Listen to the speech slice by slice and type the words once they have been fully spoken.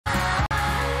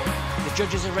The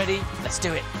judges are ready. Let's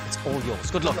do it. It's all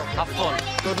yours. Good luck. Have fun.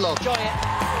 Good luck. Enjoy it.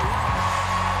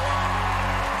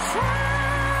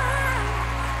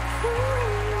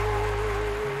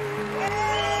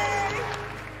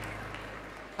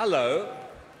 Hello.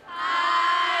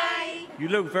 Hi. You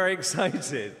look very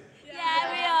excited.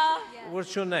 Yeah, we are.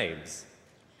 What's your names?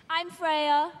 I'm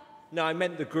Freya. No, I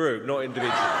meant the group, not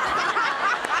individually.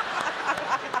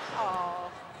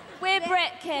 We're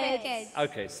Brit Kids.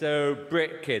 Okay, so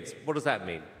Brit Kidz. What does that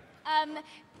mean?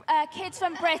 Kids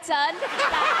from Britain.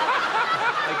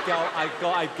 I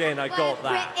got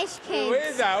that. British kids.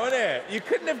 Weird that, wasn't it? You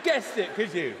couldn't have guessed it,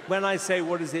 could you? When I say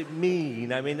what does it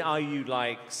mean, I mean, are you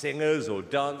like singers or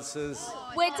dancers?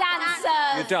 We're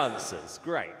dancers. You're dancers,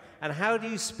 great. And how do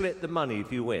you split the money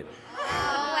if you win?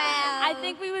 I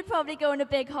think we would probably go on a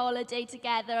big holiday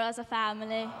together as a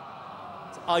family.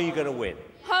 Are you going to win?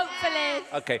 Hopefully.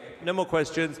 Okay, no more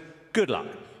questions. Good luck.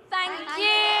 Thank you.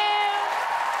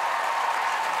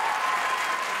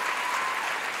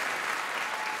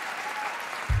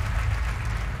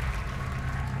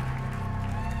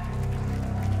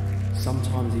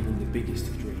 Sometimes even the biggest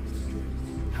of dreams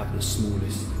have the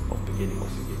smallest of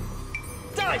beginnings.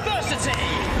 Diversity!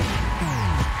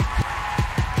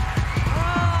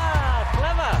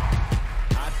 Clever!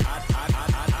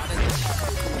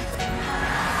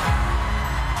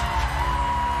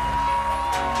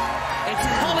 It's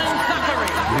Colin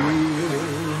Thackeray! We'll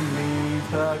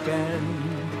meet again.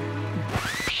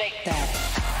 Shake that.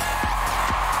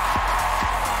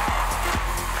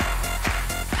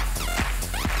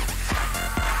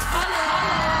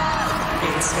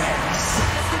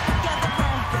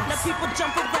 Let people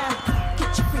jump around.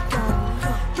 Get your freak on.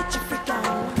 Get your freak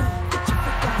on. Get your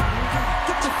freak on.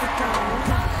 Get your freak on.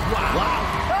 Wow.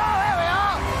 Oh, there we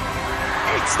are!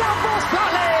 It's number 30!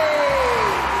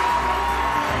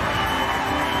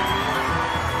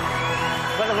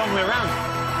 Well, the wrong way around.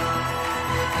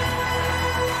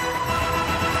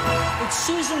 It's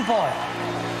Susan Boyle.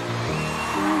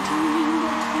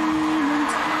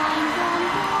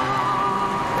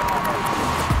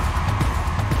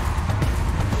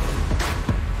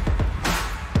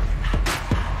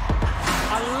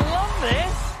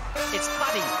 It's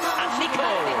Paddy and Nico.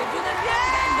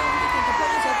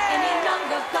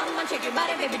 Come on, shake your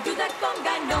body, baby, do that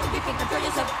conga. No, you can't control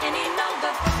yourself any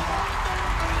longer.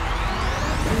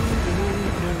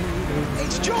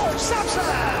 It's George Sampson.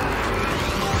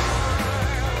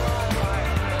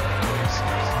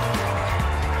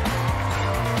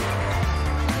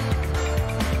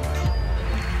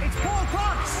 It's Paul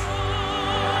Cross.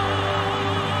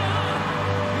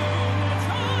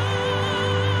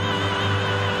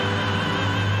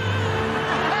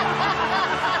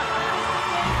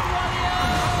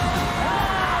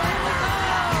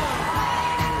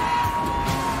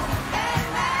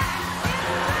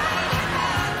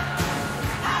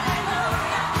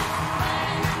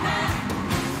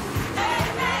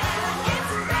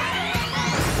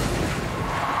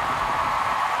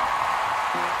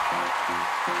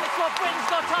 Britain's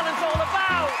Got Talent's all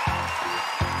about.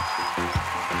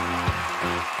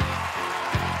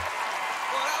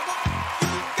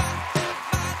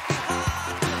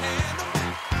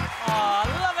 Oh, I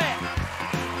love it.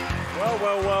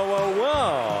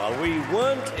 Well. We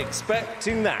weren't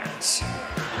expecting that.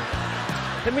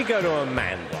 Let me go to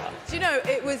Amanda. Do you know,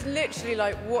 it was literally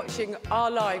like watching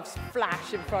our lives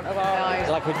flash in front of our eyes.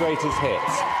 Like a greatest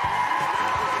hits.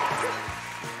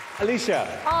 Alicia.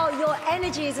 Oh, your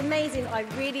energy is amazing. I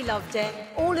really loved it.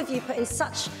 All of you put in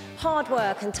such hard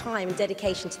work and time and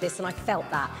dedication to this, and I felt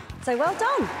that. So well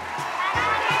done.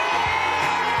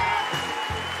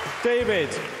 David.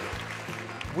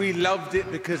 We loved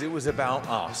it because it was about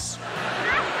us.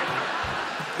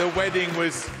 The wedding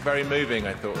was very moving,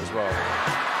 I thought, as well.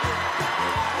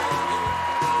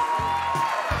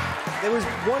 There was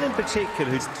one in particular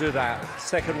who stood out,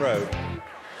 second row.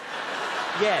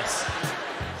 Yes.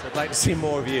 So I'd like to see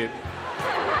more of you.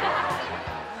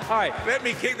 All right. Let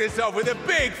me kick this off with a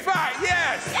big fat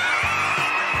yes!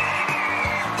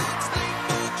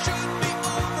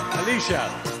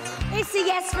 Alicia. It's a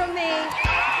yes from me.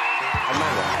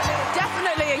 Amanda.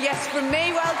 Definitely a yes from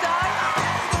me, well done.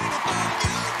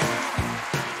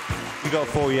 You got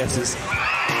 4 yeses.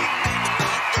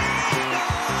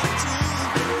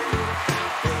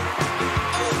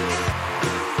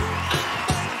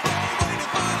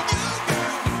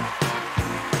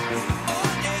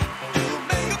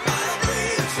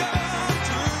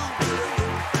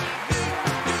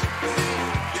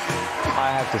 I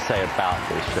have to say about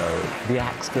this show, the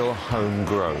act's still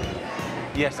homegrown.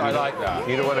 Yes, I like that.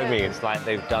 You know what I mean? It's like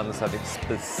they've done something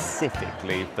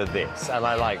specifically for this, and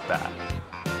I like that.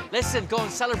 Listen, go and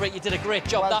celebrate. You did a great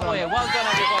job that way. done. Well done,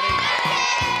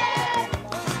 everybody.